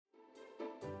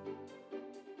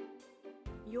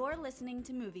You're listening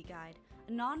to Movie Guide,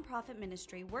 a non-profit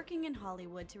ministry working in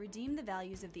Hollywood to redeem the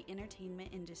values of the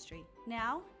entertainment industry.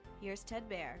 Now, here's Ted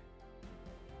Baer.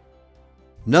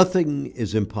 Nothing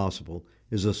is Impossible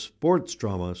is a sports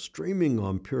drama streaming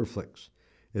on PureFlix.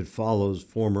 It follows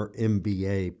former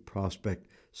NBA prospect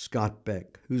Scott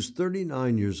Beck, who's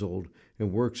 39 years old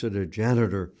and works as a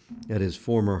janitor at his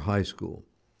former high school.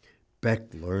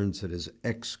 Beck learns that his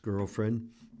ex-girlfriend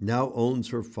now owns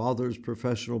her father's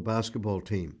professional basketball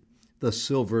team, the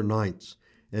Silver Knights,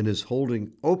 and is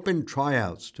holding open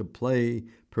tryouts to play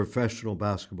professional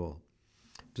basketball.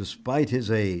 Despite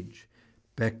his age,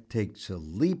 Beck takes a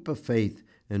leap of faith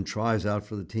and tries out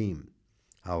for the team.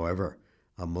 However,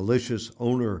 a malicious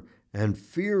owner and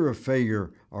fear of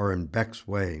failure are in Beck's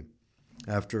way.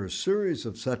 After a series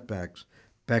of setbacks,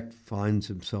 Beck finds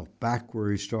himself back where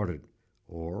he started,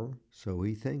 or so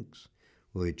he thinks.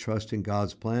 Will he trust in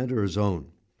God's plan or his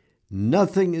own?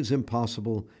 Nothing is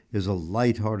Impossible is a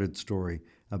light-hearted story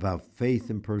about faith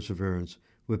and perseverance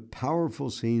with powerful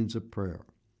scenes of prayer.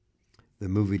 The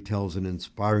movie tells an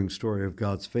inspiring story of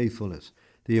God's faithfulness,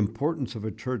 the importance of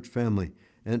a church family,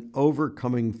 and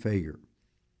overcoming failure.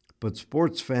 But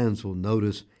sports fans will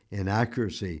notice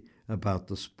inaccuracy about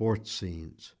the sports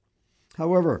scenes.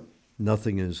 However,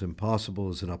 Nothing is Impossible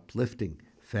is an uplifting,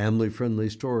 family-friendly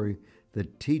story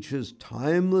that teaches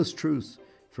timeless truths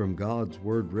from God's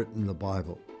Word written in the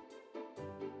Bible.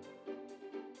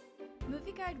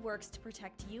 Movie Guide works to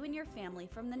protect you and your family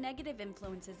from the negative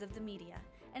influences of the media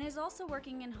and is also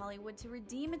working in Hollywood to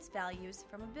redeem its values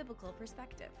from a biblical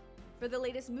perspective. For the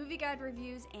latest Movie Guide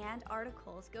reviews and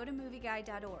articles, go to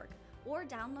movieguide.org or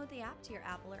download the app to your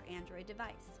Apple or Android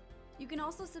device. You can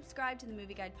also subscribe to the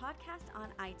Movie Guide podcast on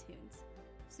iTunes.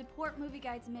 Support Movie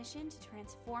Guide's mission to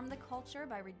transform the culture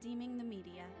by redeeming the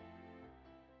media.